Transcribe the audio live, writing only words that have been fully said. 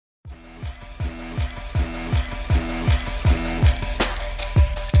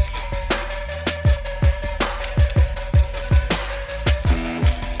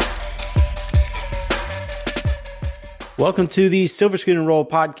Welcome to the Silver Screen and Roll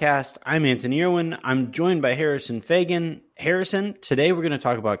podcast. I'm Anthony Irwin. I'm joined by Harrison Fagan. Harrison, today we're going to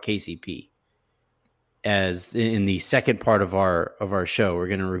talk about KCP. As in the second part of our show, we're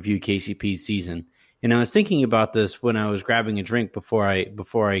going to review KCP's season. And I was thinking about this when I was grabbing a drink before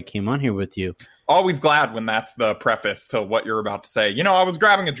I came on here with you. Always glad when that's the preface to what you're about to say. You know, I was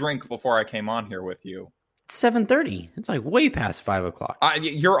grabbing a drink before I came on here with you. It's 7:30. It's like way past 5 o'clock.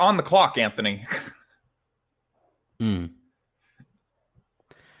 You're on the clock, Anthony.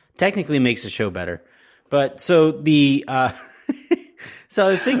 Technically makes the show better. But so so I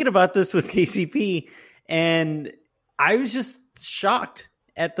was thinking about this with KCP, and I was just shocked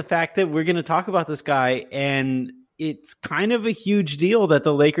at the fact that we're going to talk about this guy, and it's kind of a huge deal that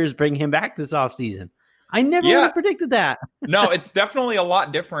the Lakers bring him back this offseason. I never would have predicted that. No, it's definitely a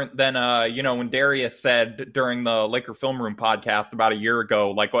lot different than, when Darius said during the Laker Film Room podcast about a year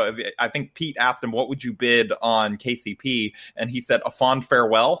ago, like, I think Pete asked him, what would you bid on KCP? And he said, a fond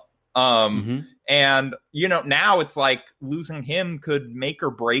farewell. And, now it's like losing him could make or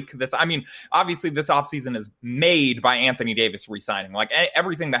break this. I mean, obviously this offseason is made by Anthony Davis re-signing. Like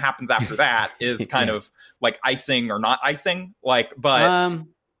everything that happens after that is kind of like icing or not icing.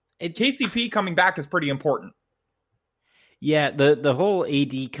 KCP coming back is pretty important. Yeah, the whole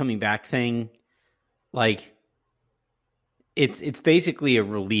AD coming back thing, like it's basically a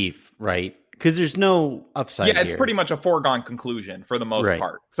relief, right? Because there's no upside. Yeah, it's here. Pretty much a foregone conclusion for the most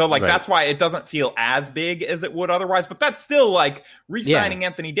part. So that's why it doesn't feel as big as it would otherwise. But that's still like re-signing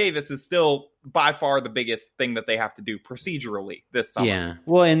Anthony Davis is still by far the biggest thing that they have to do procedurally this summer. Yeah.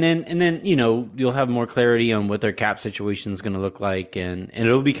 Well, and then you'll have more clarity on what their cap situation is going to look like, and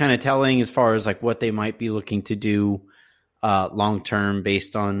it'll be kind of telling as far as like what they might be looking to do long term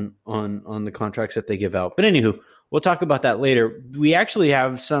based on the contracts that they give out. But anywho, we'll talk about that later. We actually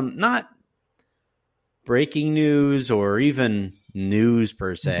have some not breaking news or even news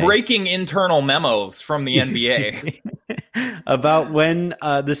per se. Breaking internal memos from the NBA about when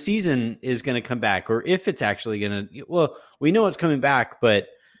the season is going to come back, or if it's actually going to. Well, we know it's coming back, but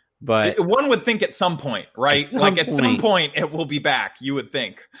one would think at some point, right? At some point it will be back. You would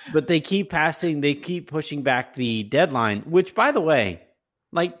think, but they keep pushing back the deadline. Which, by the way,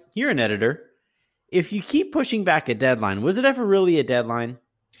 like you're an editor, if you keep pushing back a deadline, was it ever really a deadline?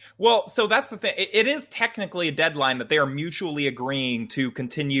 Well, so that's the thing. It is technically a deadline that they are mutually agreeing to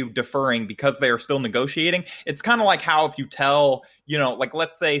continue deferring because they are still negotiating. It's kind of like how if you tell, like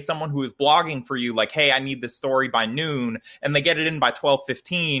let's say someone who is blogging for you, like, hey, I need this story by noon, and they get it in by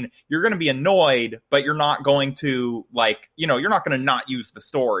 12:15, you're going to be annoyed, but you're not going to you're not going to not use the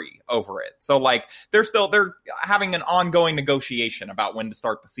story over it. So like they're having an ongoing negotiation about when to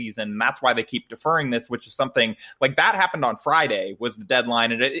start the season. And that's why they keep deferring this, which is something like that happened on Friday was the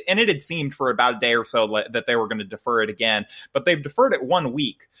deadline. And it had seemed for about a day or so that they were going to defer it again, but they've deferred it 1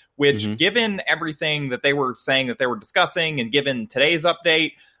 week, which given everything that they were saying that they were discussing and given today's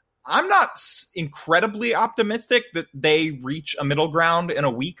update, I'm not incredibly optimistic that they reach a middle ground in a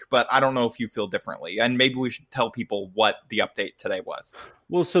week, but I don't know if you feel differently. And maybe we should tell people what the update today was.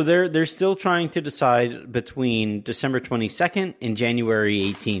 Well, so they're still trying to decide between December 22nd and January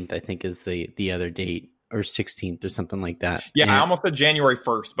 18th, I think is the other date. Or 16th or something like that. Yeah, I almost said January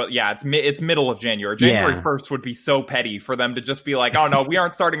 1st, but yeah, it's middle of January. January 1st would be so petty for them to just be like, oh no, we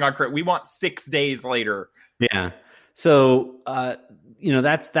aren't starting on crit. We want 6 days later. Yeah. So,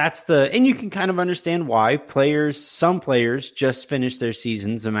 that's and you can kind of understand why some players just finished their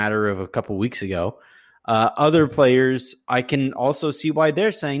seasons a matter of a couple weeks ago. Other players, I can also see why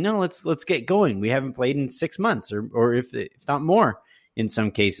they're saying, no, let's get going. We haven't played in 6 months or if not more in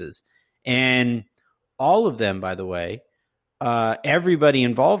some cases. And all of them, by the way, everybody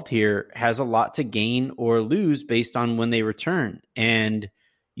involved here has a lot to gain or lose based on when they return. And,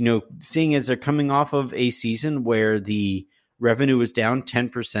 seeing as they're coming off of a season where the revenue was down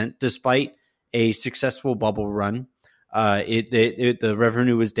 10%, despite a successful bubble run, the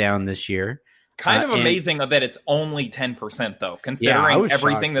revenue was down this year. Kind of amazing that it's only 10%, though, considering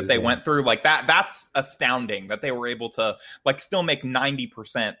everything that they went through. Like that's astounding that they were able to still make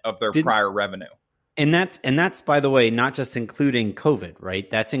 90% of their prior revenue. And that's by the way, not just including COVID, right?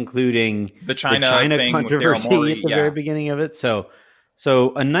 That's including the China thing controversy at the very beginning of it. So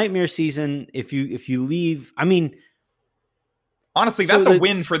a nightmare season. If you leave, I mean, honestly, that's a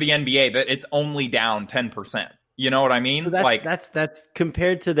win for the NBA that it's only down 10%. You know what I mean? So that's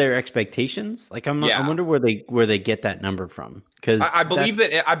compared to their expectations. Like I wonder where they get that number from. Because I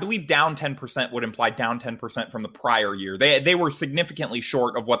believe down 10% would imply down 10% from the prior year. They were significantly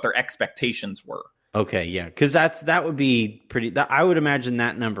short of what their expectations were. Okay, yeah, because that would be pretty. I would imagine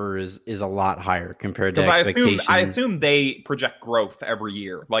that number is a lot higher compared to Because I expectations. assume they project growth every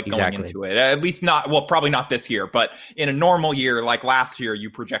year, like going Exactly. into it. At least not, well, probably not this year, but in a normal year, like last year, you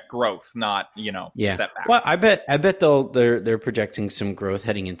project growth, not, Yeah. Well, setbacks. I bet they're projecting some growth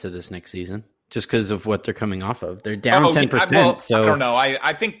heading into this next season just because of what they're coming off of. They're down Oh, 10%. well, I don't So know.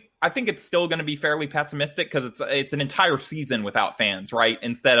 I think it's still going to be fairly pessimistic because it's an entire season without fans, right?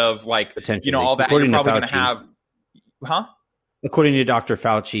 Instead of like, potentially, all that, you're according to probably going to Fauci, have, huh? according to Dr.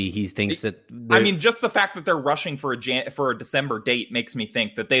 Fauci, he thinks that I mean, just the fact that they're rushing for a December date makes me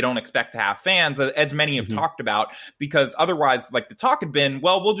think that they don't expect to have fans, as many have talked about, because otherwise, like the talk had been,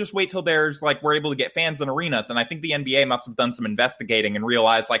 well, we'll just wait till there's like we're able to get fans in arenas, and I think the NBA must have done some investigating and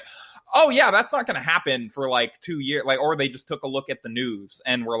realized like, oh yeah, that's not going to happen for like 2 years, like, or they just took a look at the news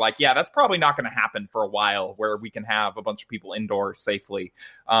and were like, yeah, that's probably not going to happen for a while, where we can have a bunch of people indoors safely.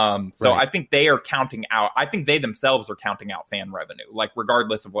 So Right. I think they are counting out. I think they themselves are counting out fan revenue, like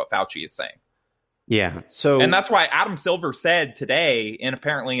regardless of what Fauci is saying. Yeah. So And that's why Adam Silver said today,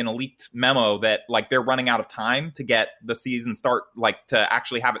 apparently in a leaked memo, that like they're running out of time to get the season start, like to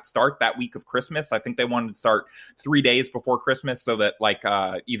actually have it start that week of Christmas. I think they wanted to start 3 days before Christmas so that like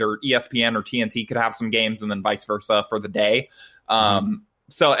either ESPN or TNT could have some games and then vice versa for the day.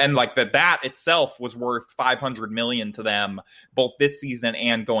 So, and like that itself was worth 500 million to them both this season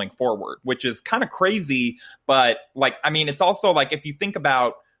and going forward, which is kind of crazy. But like, I mean, it's also like, if you think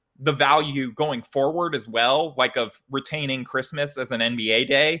about the value going forward as well, like of retaining Christmas as an NBA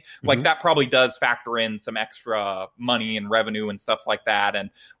day, like that probably does factor in some extra money and revenue and stuff like that.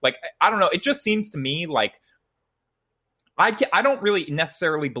 And like, I don't know, it just seems to me like I don't really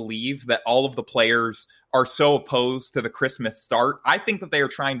necessarily believe that all of the players are so opposed to the Christmas start. I think that they are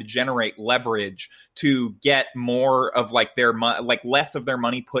trying to generate leverage to get more of like their like less of their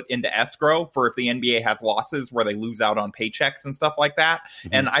money put into escrow for if the NBA has losses where they lose out on paychecks and stuff like that.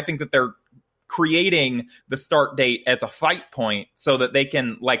 And I think that they're creating the start date as a fight point so that they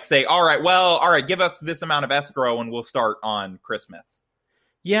can like say, all right, give us this amount of escrow and we'll start on Christmas.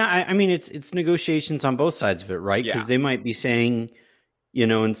 yeah, I mean it's negotiations on both sides of it, right? Because they might be saying,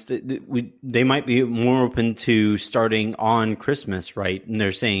 they might be more open to starting on Christmas, right? And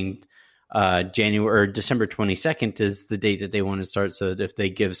they're saying January or December 22nd is the date that they want to start. So that if they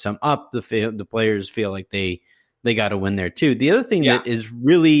give some up, the players feel like they got to win there too. The other thing that is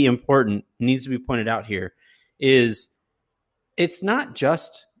really important, needs to be pointed out here, is it's not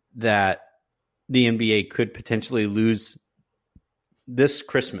just that the NBA could potentially lose this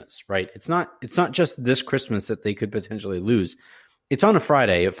Christmas, right? It's not just this Christmas that they could potentially lose. It's on a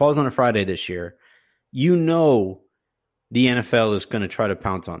Friday. It falls on a Friday this year. The NFL is going to try to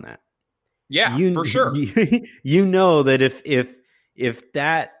pounce on that. Yeah, for sure. You know that if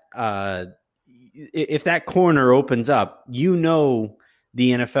that corner opens up,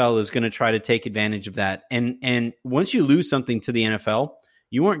 the NFL is going to try to take advantage of that. And once you lose something to the NFL,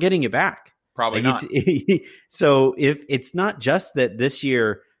 you aren't getting it back. Probably not. So if it's not just that this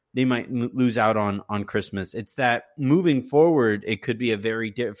year they might lose out on Christmas, it's that moving forward, it could be a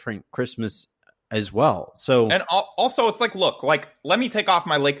very different Christmas as well. So, and also it's like, look, like, let me take off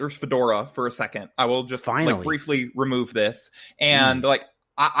my Lakers fedora for a second. I will just like briefly remove this. And like,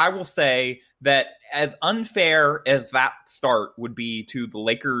 I will say that as unfair as that start would be to the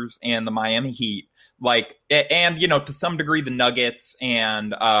Lakers and the Miami Heat, like, and to some degree the Nuggets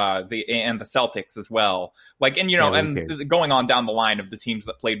and the Celtics as well, like, and and going on down the line of the teams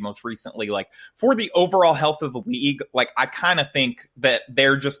that played most recently, like for the overall health of the league, like I kind of think that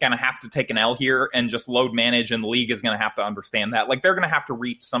they're just gonna have to take an L here and just load manage, and the league is gonna have to understand that, like they're gonna have to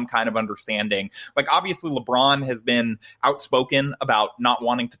reach some kind of understanding. Like obviously LeBron has been outspoken about not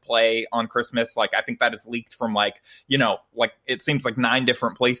wanting to play on Christmas. Like I think that is leaked from like like it seems like 9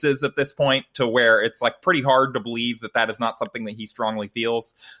 different places at this point, to where it's like pretty hard to believe that is not something that he strongly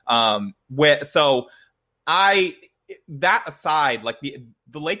feels. That aside, like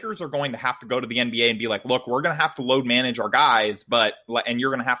the Lakers are going to have to go to the NBA and be like, look, we're going to have to load manage our guys, and you're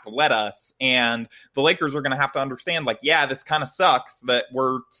going to have to let us. And the Lakers are going to have to understand, like, yeah, this kind of sucks that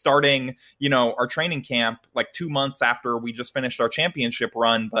we're starting, our training camp like 2 months after we just finished our championship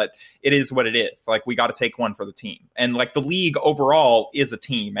run, but it is what it is. Like, we got to take one for the team. And like the league overall is a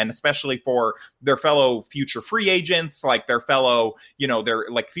team, and especially for their fellow future free agents, like their fellow, their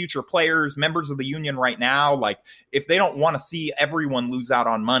like future players, members of the union right now, like if they don't want to see everyone lose out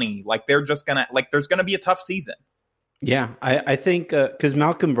on money, like they're just gonna, like there's gonna be a tough season. Yeah, I think because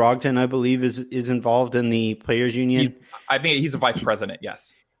Malcolm Brogdon, I believe, is involved in the players union. I think he's a vice president.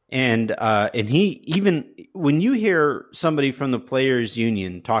 Yes, and he, even when you hear somebody from the players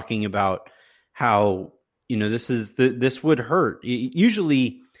union talking about how, this would hurt.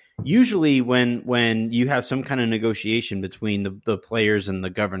 Usually when you have some kind of negotiation between the players and the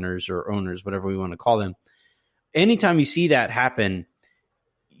governors or owners, whatever we want to call them, anytime you see that happen,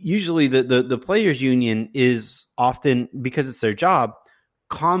 usually the players union is often, because it's their job,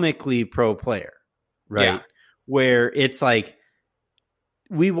 comically pro player, right? Yeah. Where it's like,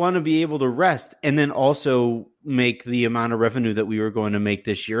 we want to be able to rest and then also make the amount of revenue that we were going to make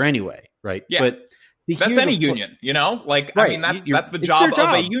this year anyway, right? Yeah. But that's any union, like, right. I mean, that's the job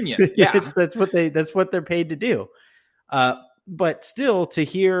of a union. Yeah. that's what they're paid to do. But still, to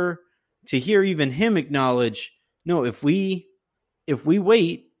hear even him acknowledge, no, if we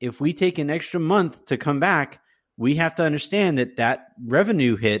wait, if we take an extra month to come back, we have to understand that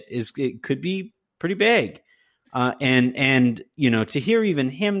revenue hit it could be pretty big. And to hear even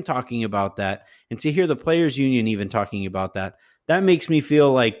him talking about that, and to hear the players union even talking about that makes me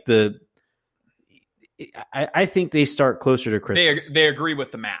feel like I think they start closer to Christmas. They agree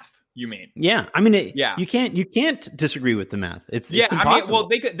with the math. You mean? Yeah, I mean, yeah. You can't disagree with the math. It's impossible. I mean, well,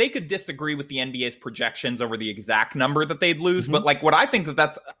 they could disagree with the NBA's projections over the exact number that they'd lose, but like, what I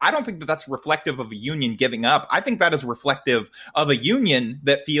don't think that's reflective of a union giving up. I think that is reflective of a union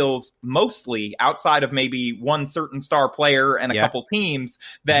that feels, mostly outside of maybe one certain star player and a couple teams,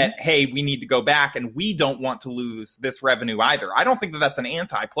 that hey, we need to go back and we don't want to lose this revenue either. I don't think that that's an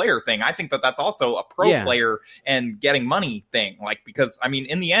anti-player thing. I think that that's also a pro player and getting money thing. Like, because I mean,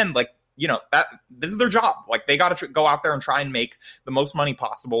 in the end, like, that this is their job. Like, they got to go out there and try and make the most money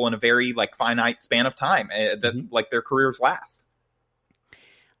possible in a very like finite span of time that like their careers last.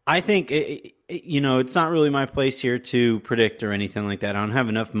 I think it's not really my place here to predict or anything like that. I don't have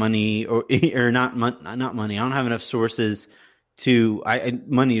enough money or not money. I don't have enough sources to.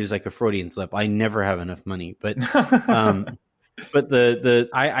 Money is like a Freudian slip. I never have enough money, but but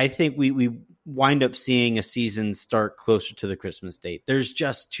I think we wind up seeing a season start closer to the Christmas date. There's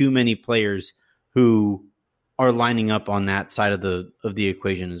just too many players who are lining up on that side of the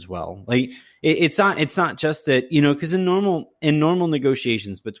equation as well. Like, it's not just that, because in normal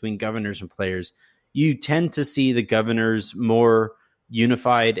negotiations between governors and players, you tend to see the governors more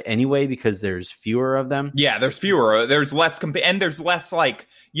unified anyway, because there's fewer of them. Yeah, there's fewer. There's less and there's less, like,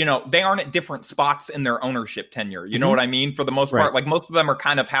 they aren't at different spots in their ownership tenure. You know what I mean? For the most part, like, most of them are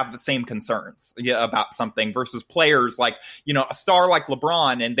kind of have the same concerns about something, versus players like, a star like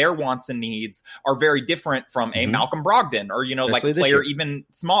LeBron and their wants and needs are very different from a Malcolm Brogdon or, like a player even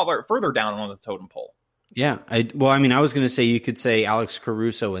smaller, further down on the totem pole. Yeah. I was going to say, you could say Alex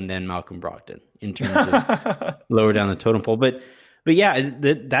Caruso and then Malcolm Brogdon in terms of lower down the totem pole. But yeah,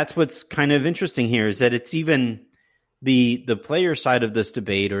 that's what's kind of interesting here, is that it's even the player side of this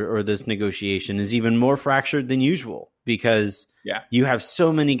debate or this negotiation is even more fractured than usual, because you have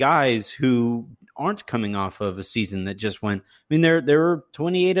so many guys who aren't coming off of a season that just went. I mean, there were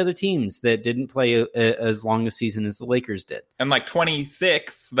 28 other teams that didn't play as long a season as the Lakers did, and like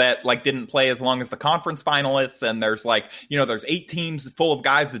 26 that like didn't play as long as the conference finalists. And there's like, there's 8 teams full of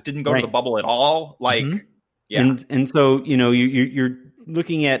guys that didn't go to the bubble at all. Like. Yeah. And so, you're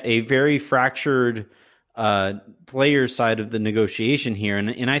looking at a very fractured player side of the negotiation here.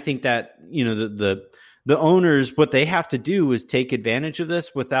 And I think that, the owners, what they have to do is take advantage of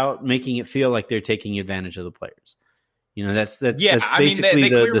this without making it feel like they're taking advantage of the players. That's basically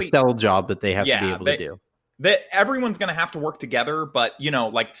the sell job that they have to be able to do. That everyone's going to have to work together. But,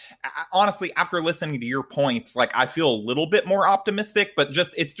 like, honestly, after listening to your points, like, I feel a little bit more optimistic, but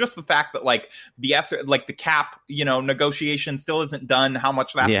it's just the fact that, like, the cap, negotiation still isn't done, how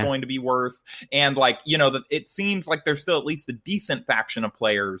much that's going to be worth. And, like, that it seems like there's still at least a decent faction of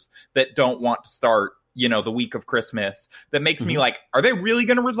players that don't want to start, the week of Christmas. That makes me like, are they really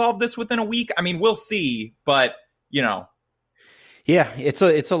going to resolve this within a week? I mean, we'll see, but, Yeah, it's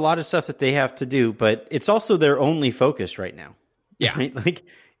a lot of stuff that they have to do, but it's also their only focus right now. Yeah, right? Like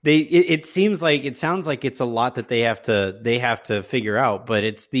it sounds like it's a lot that they have to figure out, but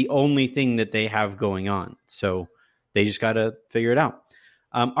it's the only thing that they have going on. So they just got to figure it out.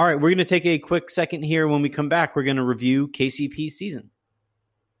 All right, we're going to take a quick second here. When we come back, we're going to review KCP's season.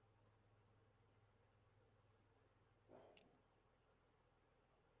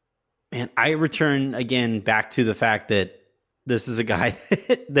 Man, I return again back to the fact that this is a guy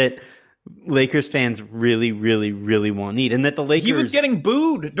that Lakers fans really, really, really want need, and that the Lakers, he was getting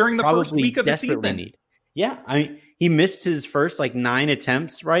booed during the first week of the season. Need. Yeah, I mean, he missed his first 9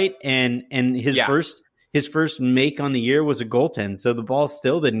 attempts, right? And his first make on the year was a goaltend, so the ball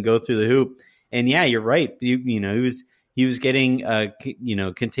still didn't go through the hoop. And yeah, you're right. He was getting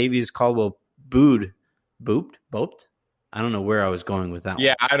Kentavious Caldwell booped. I don't know where I was going with that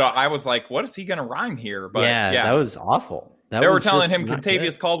Yeah, one. I was like, what is he going to rhyme here? But Yeah, that was awful. They were telling him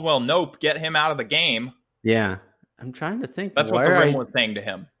Contavious Caldwell, nope, get him out of the game. Yeah. I'm trying to think. That's what the rim was saying to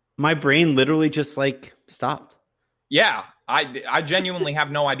him. My brain literally just like stopped. Yeah, I genuinely have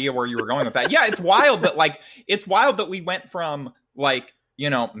no idea where you were going with that. Yeah, it's wild that we went from like, you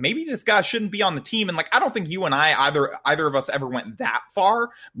know, maybe this guy shouldn't be on the team. And like, I don't think you and I, either of us ever went that far,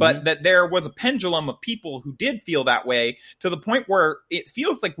 but that there was a pendulum of people who did feel that way to the point where it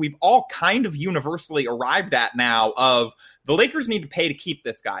feels like we've all kind of universally arrived at now of the Lakers need to pay to keep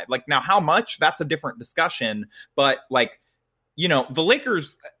this guy. Like now, how much? That's a different discussion. But like, you know, the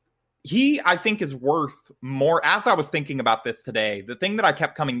Lakers, I think is worth more. As I was thinking about this today, the thing that I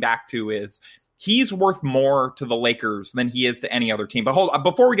kept coming back to is he's worth more to the Lakers than he is to any other team. But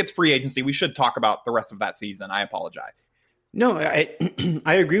before we get to free agency, we should talk about the rest of that season. I apologize. No,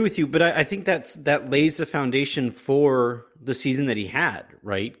 I agree with you, but I think that lays the foundation for the season that he had,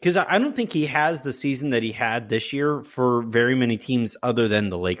 right? Because I don't think he has the season that he had this year for very many teams other than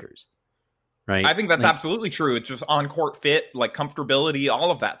the Lakers, right? I think that's absolutely true. It's just on-court fit, like comfortability, all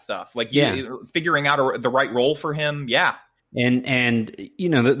of that stuff. Like figuring out the right role for him, yeah. And you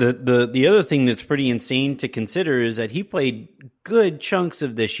know, the other thing that's pretty insane to consider is that he played good chunks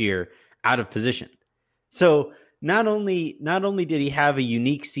of this year out of position. So not only did he have a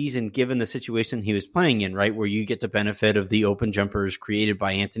unique season given the situation he was playing in, right, where you get the benefit of the open jumpers created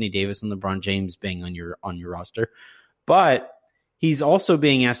by Anthony Davis and LeBron James being on your roster, but he's also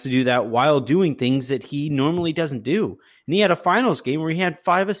being asked to do that while doing things that he normally doesn't do. And he had a finals game where he had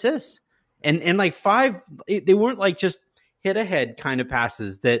 5 assists, and like 5, they weren't like just hit ahead kind of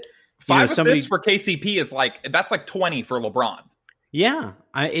passes that 5 assists for KCP is that's like 20 for LeBron. Yeah,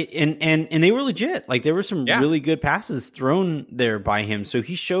 and they were legit. Like there were some really good passes thrown there by him. So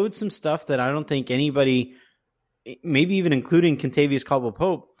he showed some stuff that I don't think anybody, maybe even including Contavious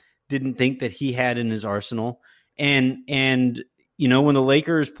Caldwell-Pope, didn't think that he had in his arsenal. And you know, when the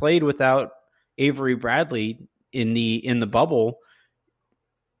Lakers played without Avery Bradley in the bubble,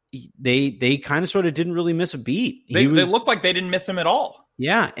 they kind of sort of didn't really miss a beat. They looked like they didn't miss him at all.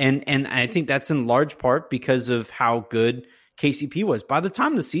 Yeah, and I think that's in large part because of how good KCP was. By the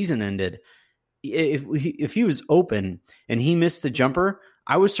time the season ended, if he was open and he missed the jumper,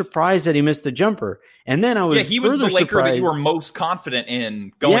 I was surprised that he missed the jumper. And then I was he was the Laker that you were most confident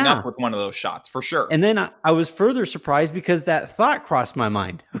in going up with one of those shots for sure. And then I was further surprised because that thought crossed my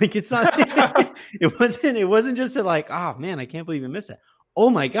mind. Like it's not, it wasn't just that like, oh man, I can't believe he missed it.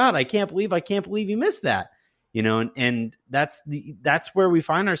 Oh my God, I can't believe he missed that. You know, and that's where we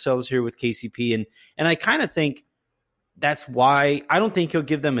find ourselves here with KCP. And I kind of think that's why I don't think he'll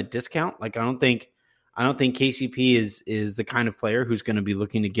give them a discount. Like I don't think KCP is the kind of player who's going to be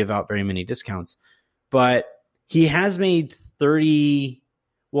looking to give out very many discounts. But he has made 30.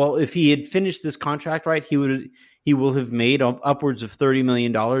 Well, if he had finished this contract right, he will have made upwards of $30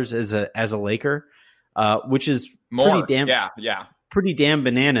 million as a Laker, which is more. Pretty damn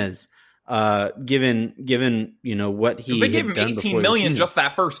bananas. Given you know what they gave him $18 million just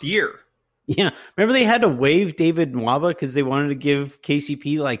that first year. Yeah, remember they had to waive David Nwaba because they wanted to give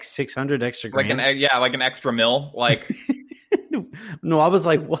KCP like 600 extra grand. Like an extra mil. Like Nwaba's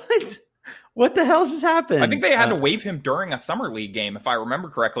like, what the hell just happened? I think they had to waive him during a summer league game, if I remember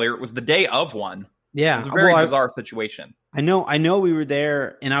correctly, or it was the day of one. Yeah, it was a very bizarre situation. I know we were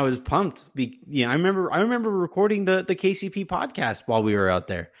there, and I was pumped. I remember recording the KCP podcast while we were out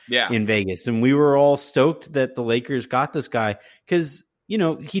there in Vegas, and we were all stoked that the Lakers got this guy because you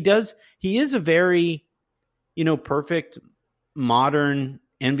know he is a very perfect modern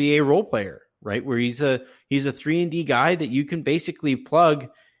NBA role player, right? Where he's a 3-and-D guy that you can basically plug.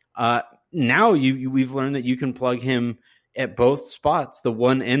 Now we've learned that you can plug him at both spots, the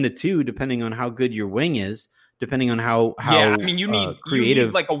 1 and the 2, depending on how good your wing is. Depending on how you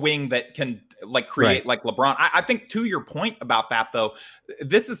need like a wing that can like create like LeBron. I think to your point about that though,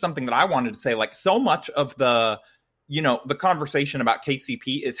 this is something that I wanted to say. Like so much of the conversation about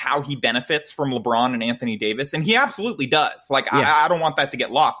KCP is how he benefits from LeBron and Anthony Davis, and he absolutely does. Like I don't want that to get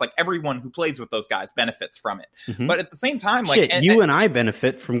lost. Like everyone who plays with those guys benefits from it, but at the same time, like and I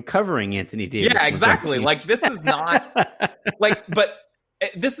benefit from covering Anthony Davis. Yeah, exactly. Like this is not like, but.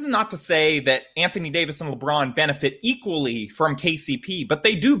 this is not to say that Anthony Davis and LeBron benefit equally from KCP, but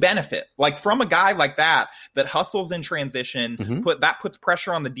they do benefit. Like from a guy like that hustles in transition, puts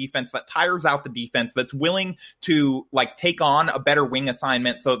pressure on the defense, that tires out the defense, that's willing to like take on a better wing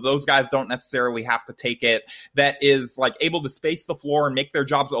assignment so those guys don't necessarily have to take it, that is like able to space the floor and make their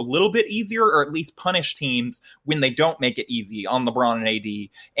jobs a little bit easier, or at least punish teams when they don't make it easy on LeBron and AD.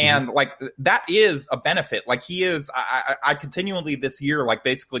 And like that is a benefit. Like he is, I continually this year like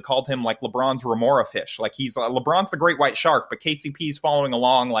basically called him like LeBron's remora fish. Like he's LeBron's the great white shark, but KCP's following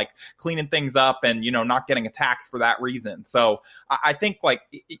along, like cleaning things up and, you know, not getting attacked for that reason. So I think like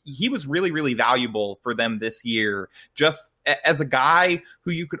he was really, really valuable for them this year, just as a guy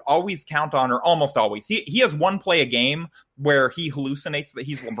who you could always count on, or almost always. He has one play a game where he hallucinates that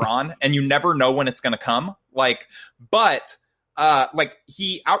he's LeBron and you never know when it's going to come. Like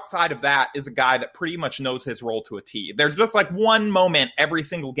he, outside of that, is a guy that pretty much knows his role to a T. There's just like one moment every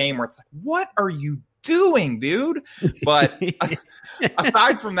single game where it's like, what are you doing, dude? But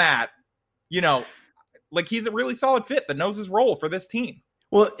aside from that, you know, like he's a really solid fit that knows his role for this team.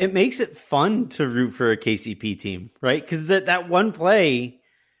 Well, it makes it fun to root for a KCP team, right? Because that one play,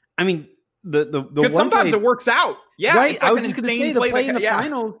 I mean, the one sometimes play, it works out. Yeah, right. It's like I was just going to say the play in the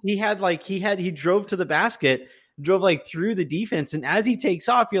finals. He drove to the basket, drove like through the defense, and as he takes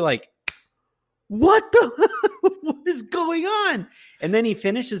off, you're like, what is going on? And then he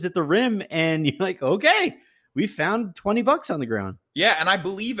finishes at the rim, and you're like, okay, we found $20 on the ground. Yeah, and I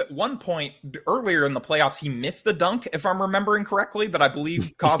believe at one point earlier in the playoffs, he missed a dunk, if I'm remembering correctly, that I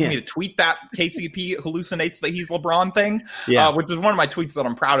believe caused me to tweet that KCP hallucinates that he's LeBron thing, which is one of my tweets that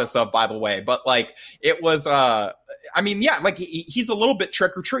I'm proudest of, by the way. But, like, it was, I mean, yeah, like, he's a little bit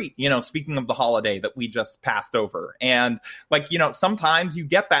trick or treat, you know, speaking of the holiday that we just passed over. And, like, you know, sometimes you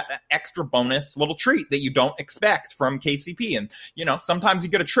get that extra bonus little treat that you don't expect from KCP. And, you know, sometimes you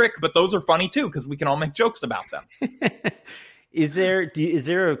get a trick, but those are funny, too, because we can all make jokes about them. Is there a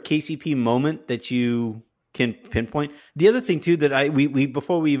KCP moment that you can pinpoint? The other thing too that we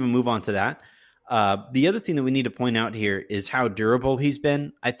before we even move on to that, the other thing that we need to point out here is how durable he's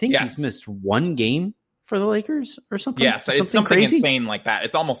been. I think he's missed one game for the Lakers or something. Yeah, so it's something crazy, insane like that.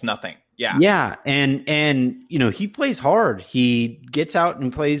 It's almost nothing. Yeah, yeah, and you know he plays hard. He gets out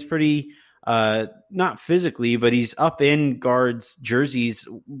and plays pretty. Not physically, but he's up in guards' jerseys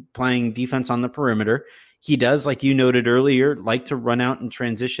playing defense on the perimeter. He does, like you noted earlier, like to run out and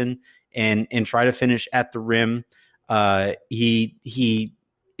transition and try to finish at the rim. He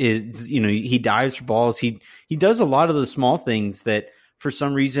is, you know, he dives for balls. He does a lot of the small things that for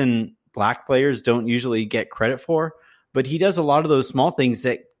some reason black players don't usually get credit for, but he does a lot of those small things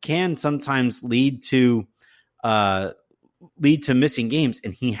that can sometimes lead to missing games,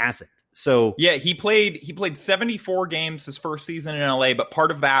 and he hasn't. So yeah, he played 74 games his first season in LA, but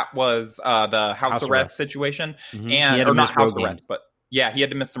part of that was the house arrest situation, and or not house arrest, but yeah, he had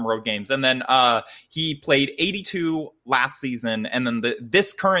to miss some road games, and then he played 82 last season, and then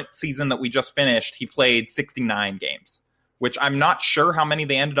this current season that we just finished, he played 69 games, which I'm not sure how many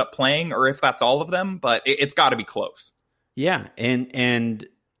they ended up playing or if that's all of them, but it's got to be close. Yeah, and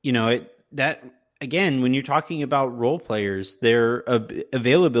you know that. Again, when you're talking about role players, their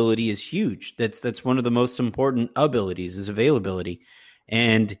availability is huge. That's one of the most important abilities is availability.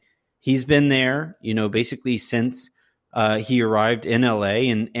 And he's been there, you know, basically since he arrived in LA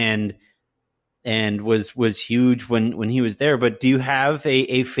and was huge when he was there. But do you have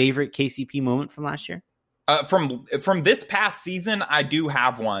a favorite KCP moment from last year? From this past season, I do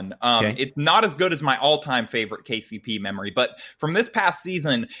have one. Okay. It's not as good as my all-time favorite KCP memory, but from this past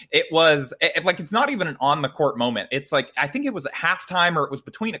season, it was like it's not even an on-the-court moment. It's like I think it was at halftime or it was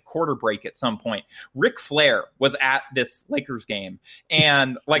between a quarter break at some point. Ric Flair was at this Lakers game,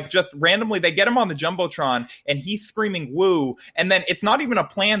 and like just randomly they get him on the jumbotron, and he's screaming "woo!" And then it's not even a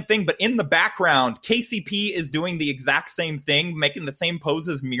planned thing, but in the background, KCP is doing the exact same thing, making the same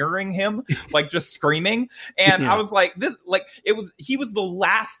poses, mirroring him, like just screaming. And I was like, he was the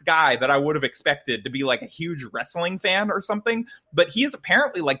last guy that I would have expected to be like a huge wrestling fan or something, but he is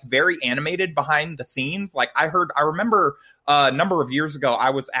apparently like very animated behind the scenes. Like I remember a number of years ago, I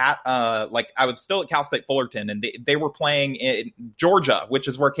was still at Cal State Fullerton, and they were playing in Georgia, which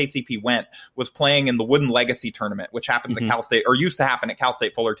is where KCP went, was playing in the Wooden Legacy tournament, which happens at Cal State, or used to happen at Cal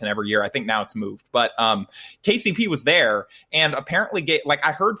State Fullerton every year. I think now it's moved, but KCP was there, and apparently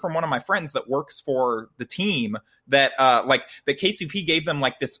I heard from one of my friends that works for the team that that KCP gave them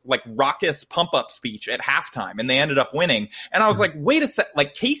like this like raucous pump up speech at halftime, and they ended up winning. And I was like, wait a sec,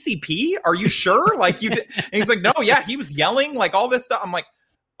 like KCP, are you sure? Like you did? And he's like, no, yeah, he was yelling like all this stuff. I'm like,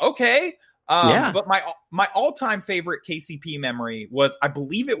 okay. Yeah. But my all-time favorite KCP memory was, I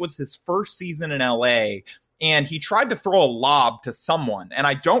believe it was his first season in LA, and he tried to throw a lob to someone, and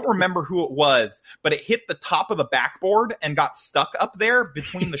I don't remember who it was, but it hit the top of the backboard and got stuck up there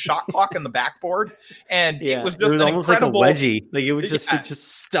between the shot clock and the backboard, and it was just almost incredible, like a wedgie. Like it was just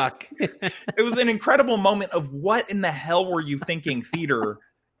stuck. It was an incredible moment of what in the hell were you thinking, theater.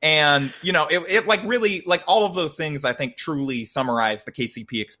 And, it like really, like all of those things, I think truly summarize the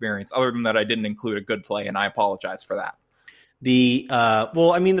KCP experience, other than that I didn't include a good play, and I apologize for that. I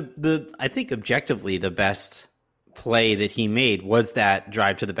think objectively the best play that he made was that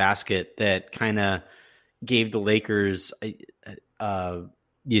drive to the basket that kind of gave the Lakers, the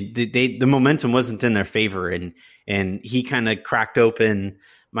momentum wasn't in their favor, and he kind of cracked open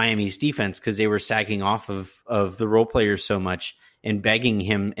Miami's defense because they were sagging off of the role players so much, and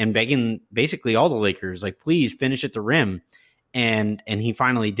begging basically all the Lakers, like, please finish at the rim. And he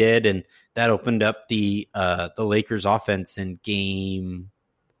finally did. And that opened up the Lakers offense in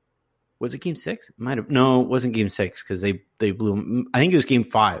was it game 6? No, it wasn't game 6 because they blew them. I think it was game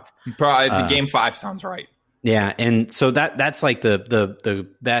 5. Probably the game 5 sounds right. Yeah. And so that's like the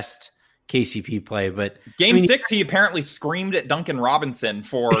best KCP play, but game 6, he apparently screamed at Duncan Robinson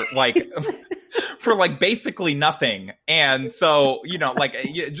for basically nothing. And so,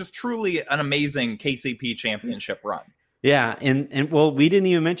 just truly an amazing KCP championship run. Yeah. And we didn't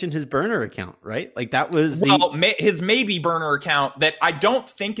even mention his burner account, right? Like that was his maybe burner account that I don't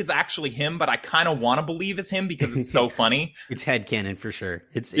think is actually him, but I kind of want to believe is him because it's so funny. It's headcanon for sure.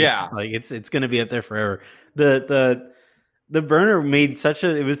 It's going to be up there forever. The burner made such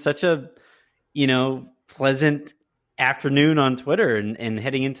a pleasant afternoon on Twitter and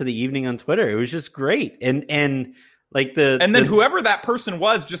heading into the evening on Twitter. It was just great. And then whoever that person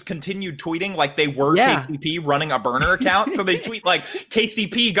was just continued tweeting like they were KCP running a burner account. So they tweet like,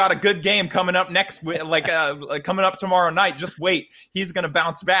 KCP got a good game coming up coming up tomorrow night. Just wait, he's going to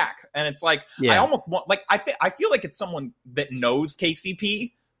bounce back. And it's like, I almost want, like, I feel like it's someone that knows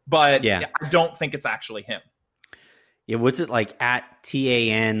KCP, but I don't think it's actually him. Yeah, what's it like at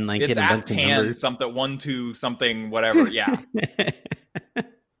TAN? Like it's at TAN something 12 something whatever. Yeah.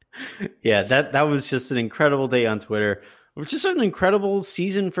 Yeah, that was just an incredible day on Twitter. It was just an incredible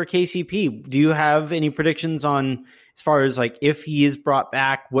season for KCP. Do you have any predictions on, as far as like if he is brought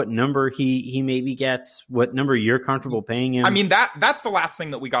back, what number he maybe gets, what number you're comfortable paying him? I mean, that's the last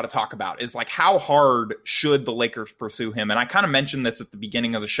thing that we got to talk about is like how hard should the Lakers pursue him? And I kind of mentioned this at the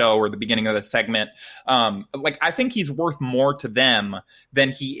beginning of the show or the beginning of the segment. I think he's worth more to them than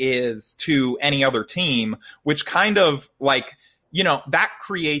he is to any other team, which kind of like, that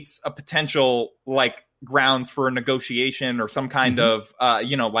creates a potential like grounds for a negotiation or some kind of,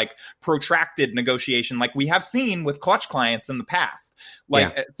 protracted negotiation like we have seen with clutch clients in the past.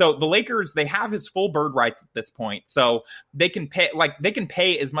 So the Lakers, they have his full bird rights at this point. So they can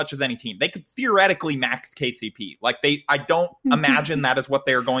pay as much as any team. They could theoretically max KCP. I don't imagine that is what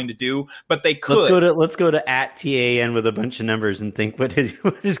they're going to do, but they could. Let's go to at TAN with a bunch of numbers and think what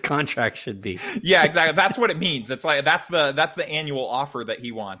his contract should be. Yeah, exactly. That's what it means. It's like, that's the annual offer that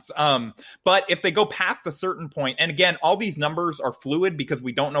he wants. But if they go past a certain point, and again, all these numbers are fluid because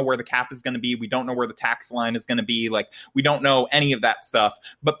we don't know where the cap is going to be. We don't know where the tax line is going to be. Like, we don't know any of that stuff.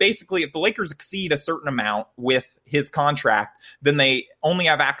 But basically, if the Lakers exceed a certain amount with his contract, then they only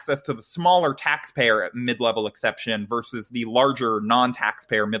have access to the smaller taxpayer mid-level exception versus the larger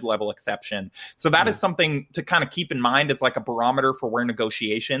non-taxpayer mid-level exception. So that is something to kind of keep in mind as like a barometer for where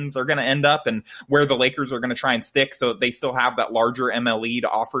negotiations are going to end up and where the Lakers are going to try and stick so that they still have that larger MLE to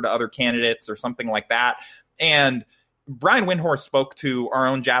offer to other candidates or something like that. And Brian Windhorst spoke to our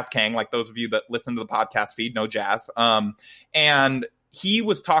own Jazz Kang, like those of you that listen to the podcast feed know Jazz. And he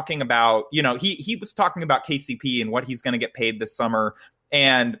was talking about, he was talking about KCP and what he's going to get paid this summer.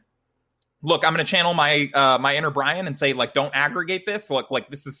 And look, I'm going to channel my inner Brian and say, like, don't aggregate this. Look,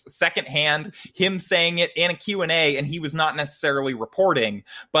 like, this is secondhand, him saying it in a Q&A, and he was not necessarily reporting,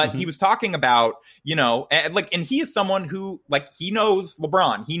 but he was talking about, and he is someone who, like, he knows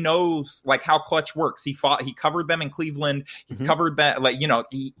LeBron. He knows, like, how clutch works. He covered them in Cleveland. He's covered that, like,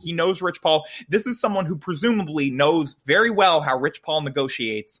 he knows Rich Paul. This is someone who presumably knows very well how Rich Paul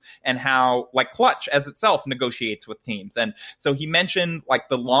negotiates and how, like, clutch as itself negotiates with teams. And so he mentioned, like,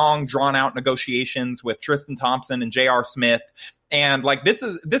 the long, drawn-out out negotiations with Tristan Thompson and J.R. Smith. And like this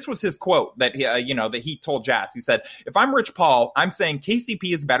was his quote that that he told Jazz. He said, "If I'm Rich Paul, I'm saying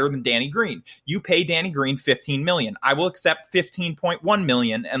KCP is better than Danny Green. You pay Danny Green $15 million. I will accept $15.1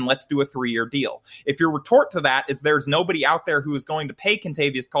 million, and let's do a 3-year deal." If your retort to that is there's nobody out there who is going to pay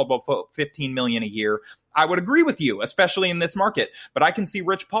Kentavious Caldwell $15 million a year, I would agree with you, especially in this market. But I can see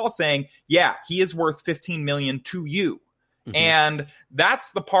Rich Paul saying, "Yeah, he is worth $15 million to you." Mm-hmm. And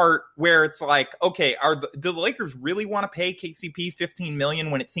that's the part where it's like, okay, do the Lakers really want to pay KCP $15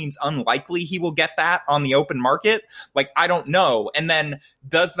 million when it seems unlikely he will get that on the open market? Like, I don't know. And then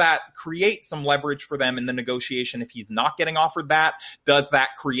does that create some leverage for them in the negotiation if he's not getting offered that? Does that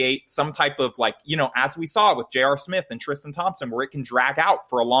create some type of like, as we saw with J.R. Smith and Tristan Thompson, where it can drag out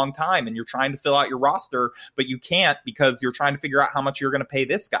for a long time and you're trying to fill out your roster, but you can't because you're trying to figure out how much you're going to pay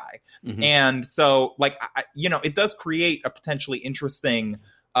this guy. Mm-hmm. And so like, it does create a potentially interesting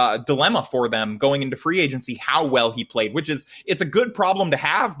dilemma for them going into free agency, how well he played, it's a good problem to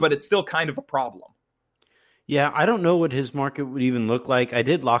have, but it's still kind of a problem. Yeah, I don't know what his market would even look like. I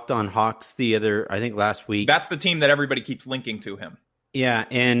did Locked On Hawks I think last week. That's the team that everybody keeps linking to him. Yeah,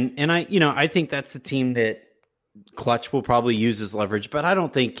 and I think that's the team that Clutch will probably use as leverage, but I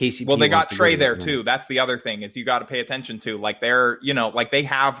don't think KCP. Well, they got Trey there too. That's the other thing is you got to pay attention to. Like they're, like they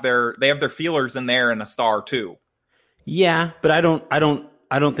have their feelers in there and a star too. Yeah, but I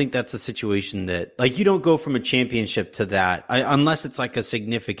don't think that's a situation that like you don't go from a championship to that unless it's like a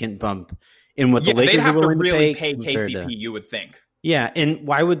significant bump in what the Lakers are willing to really pay KCP. You would think. Yeah, and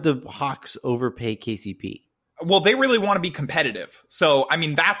why would the Hawks overpay KCP? Well, they really want to be competitive. So, I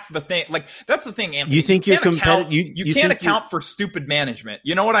mean, that's the thing. Like, that's the thing, Anthony. You think you're competitive? You can't account for stupid management.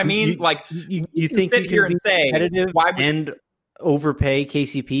 You know what I mean? You think sit you here can and say, competitive and overpay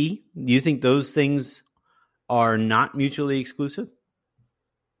KCP? Do you think those things are not mutually exclusive?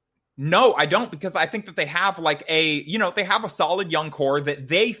 No, I don't, because I think that they have like they have a solid young core that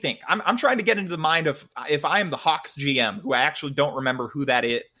they think. I'm trying to get into the mind of if I am the Hawks GM, who I actually don't remember who that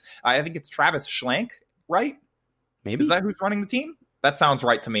is. I think it's Travis Schlenk, right? Maybe. Is that who's running the team? That sounds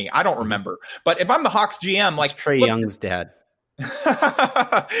right to me. I don't remember. But if I'm the Hawks GM, like it's Trae Young's dad.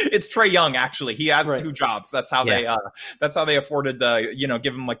 It's Trae Young, actually. He has 2 jobs. That's how they afforded the,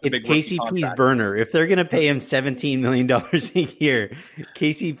 give him like the big KCP's burner. If they're gonna pay him $17 million a year,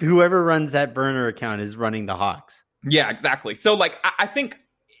 whoever runs that burner account is running the Hawks. Yeah, exactly. So like I think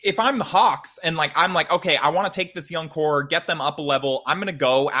if I'm the Hawks and like I'm like, okay, I want to take this young core, get them up a level. I'm going to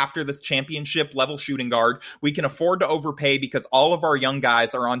go after this championship level shooting guard. We can afford to overpay because all of our young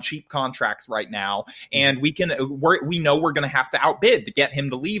guys are on cheap contracts right now, and we know we're going to have to outbid to get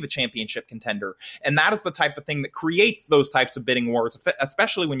him to leave a championship contender. And that is the type of thing that creates those types of bidding wars,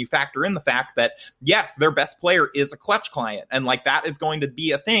 especially when you factor in the fact that yes, their best player is a clutch client, and like that is going to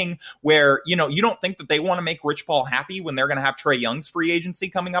be a thing where you don't think that they want to make Rich Paul happy when they're going to have Trae Young's free agency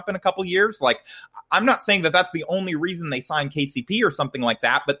coming up in a couple years. Like, I'm not saying that that's the only reason they signed KCP or something like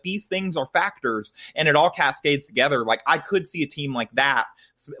that, but these things are factors and it all cascades together. Like, I could see a team like that,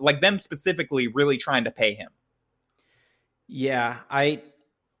 like them specifically, really trying to pay him. Yeah, I've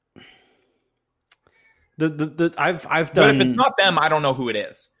done. But if it's not them, I don't know who it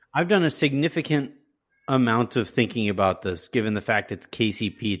is. I've done a significant amount of thinking about this, given the fact it's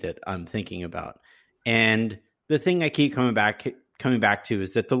KCP that I'm thinking about, and the thing I keep coming back to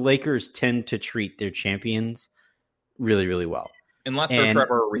is that the Lakers tend to treat their champions really, really well. Unless they're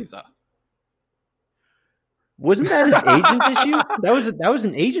Trevor Ariza. Wasn't that an agent issue? That was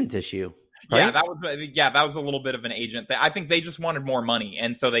an agent issue. Right? Yeah, that was a little bit of an agent. I think they just wanted more money,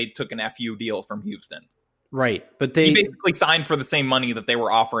 and so they took an FU deal from Houston. Right, but he basically signed for the same money that they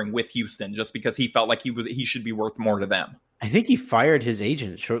were offering with Houston, just because he felt like he should be worth more to them. I think he fired his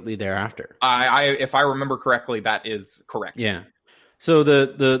agent shortly thereafter. If I remember correctly, that is correct. Yeah. So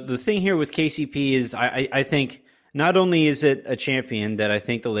the thing here with KCP is I think not only is it a champion that I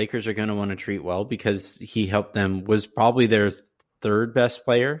think the Lakers are going to want to treat well because he helped them, was probably their third best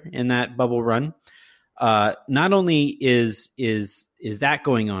player in that bubble run. Not only is that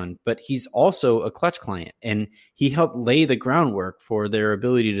going on, but he's also a clutch client, and he helped lay the groundwork for their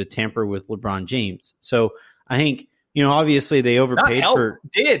ability to tamper with LeBron James. So I think, obviously they overpaid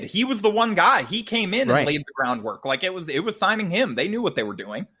He was the one guy. He came in and laid the groundwork. Like it was signing him. They knew what they were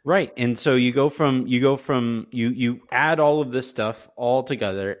doing. Right. And so you add all of this stuff all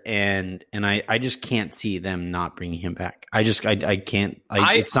together, and I just can't see them not bringing him back. I can't.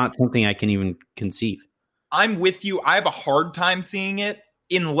 It's not something I can even conceive. I'm with you. I have a hard time seeing it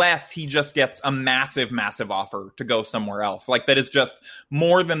unless he just gets a massive, massive offer to go somewhere else. Like, that is just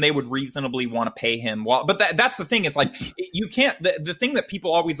more than they would reasonably want to pay him. Well, but that's the thing. Is like, you can't, the thing that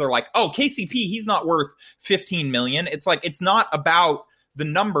people always are like, oh, KCP, he's not worth 15 million. It's like, it's not about the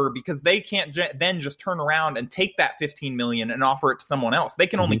number, because they can't then just turn around and take that 15 million and offer it to someone else. They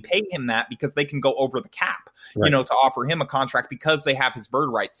can only pay him that because they can go over the cap, to offer him a contract because they have his bird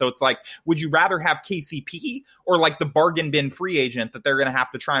rights. So it's like, would you rather have KCP or like the bargain bin free agent that they're going to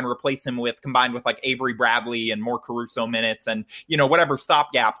have to try and replace him with, combined with like Avery Bradley and more Caruso minutes and, whatever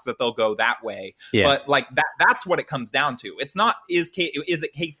stopgaps that they'll go that way. Yeah. But like that's what it comes down to. It's not, is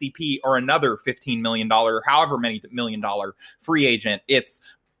it KCP or another $15 million, however many $1 million free agent? It's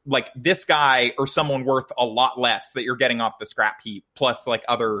like this guy or someone worth a lot less that you're getting off the scrap heap, plus like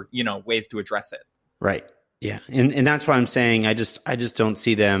other, ways to address it. Right. Yeah. And that's why I'm saying I just don't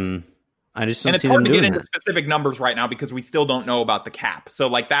see them. I just don't and it's see hard them to get into that. Specific numbers right now because we still don't know about the cap. So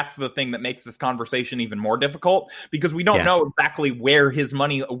like that's the thing that makes this conversation even more difficult, because we don't know exactly where his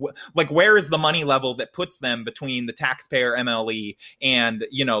money, like where is the money level that puts them between the taxpayer MLE and,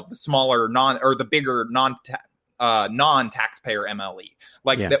 the smaller the bigger non-taxpayer MLE.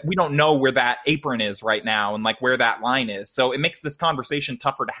 Like that, we don't know where that apron is right now and like where that line is. So it makes this conversation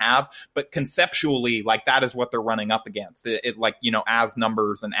tougher to have, but conceptually, like that is what they're running up against. It like, as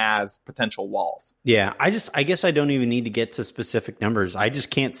numbers and as potential walls. Yeah. I guess I don't even need to get to specific numbers. I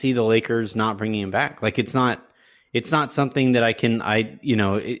just can't see the Lakers not bringing him back. Like it's not something that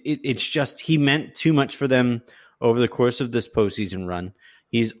it's just, he meant too much for them over the course of this postseason run.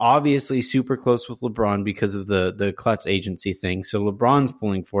 He's obviously super close with LeBron because of the Klutz agency thing. So LeBron's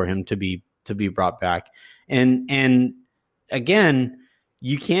pulling for him to be brought back. And again,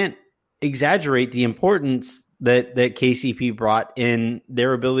 you can't exaggerate the importance that KCP brought in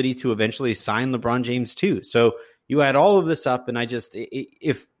their ability to eventually sign LeBron James too. So you add all of this up, and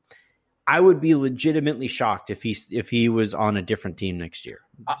if I would be legitimately shocked if he was on a different team next year.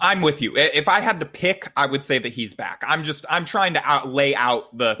 I'm with you. If I had to pick, I would say that he's back. I'm trying to lay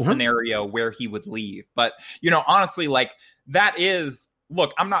out the scenario where he would leave. But, honestly, like that is,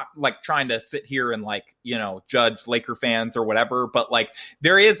 look, I'm not like trying to sit here and like, judge Laker fans or whatever. But like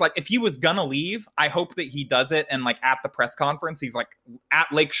there is like, if he was going to leave, I hope that he does it. And like at the press conference, he's like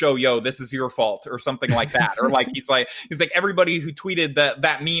at Lake Show, yo, this is your fault or something like that. Or like, he's like everybody who tweeted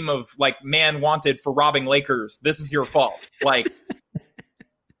that meme of like man wanted for robbing Lakers. This is your fault. Like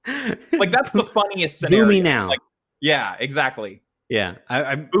that's the funniest scenario. Boo me now. Like, yeah, exactly. Yeah.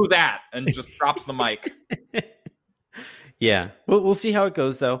 I boo that and just drops the mic. Yeah. We'll see how it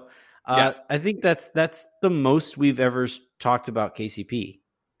goes though. Yes. I think that's the most we've ever talked about KCP.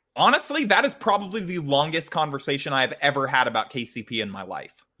 Honestly, that is probably the longest conversation I've ever had about KCP in my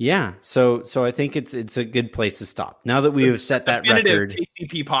life. Yeah. So I think it's a good place to stop. Now that we have set that record.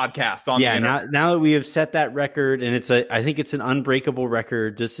 KCP podcast on the internet. Now that we have set that record, and I think it's an unbreakable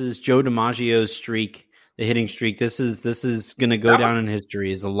record. This is Joe DiMaggio's streak, the hitting streak. This is going to go down in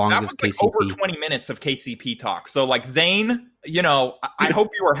history as the longest that was KCP. Over 20 minutes of KCP talk. So like Zane, I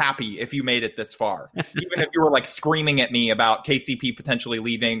hope you were happy if you made it this far. Even if you were like screaming at me about KCP potentially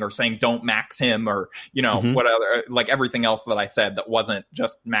leaving or saying don't max him or, what other, like everything else that I said that wasn't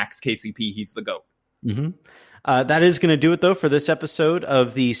just max KCP, he's the GOAT. Mm-hmm. That is going to do it, though, for this episode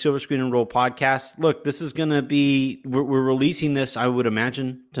of the Silver Screen and Roll podcast. Look, this is going to be, we're releasing this, I would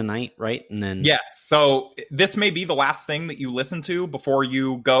imagine, tonight, right? And then yes. So this may be the last thing that you listen to before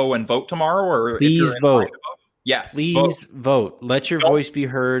you go and vote tomorrow, or please if you're vote. Yes, please vote. Let your voice be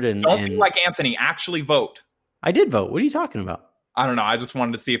heard. And don't be like Anthony. Actually vote. I did vote. What are you talking about? I don't know. I just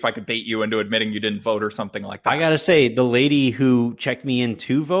wanted to see if I could bait you into admitting you didn't vote or something like that. I got to say, the lady who checked me in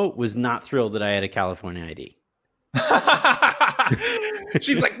to vote was not thrilled that I had a California ID.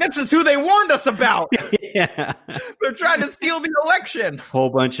 She's like, this is who they warned us about. Yeah. They're trying to steal the election.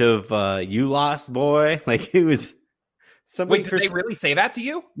 Whole bunch of you lost, boy. Like it was somebody. Wait, did they really say that to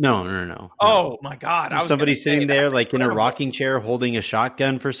you? No. Oh my God. Somebody sitting there like in a rocking chair holding a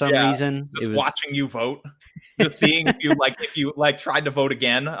shotgun for some reason. Just watching you vote. Just seeing if you tried to vote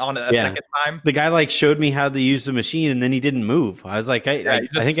again on a second time. The guy like showed me how to use the machine and then he didn't move. I was like, I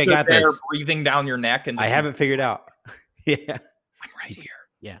think I got this. Breathing down your neck and I haven't figured out. Yeah. I'm right here.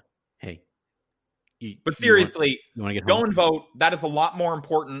 Yeah. Hey. But seriously, you want to get go home? and vote. That is a lot more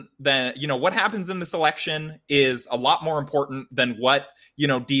important than, what happens in this election is a lot more important than what,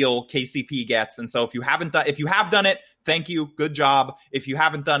 deal KCP gets. And so if you have done it, thank you. Good job. If you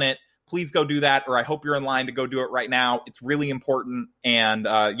haven't done it, please go do that. Or I hope you're in line to go do it right now. It's really important. And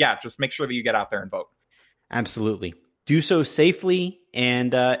just make sure that you get out there and vote. Absolutely. Do so safely.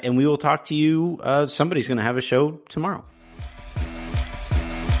 And we will talk to you. Somebody's going to have a show tomorrow.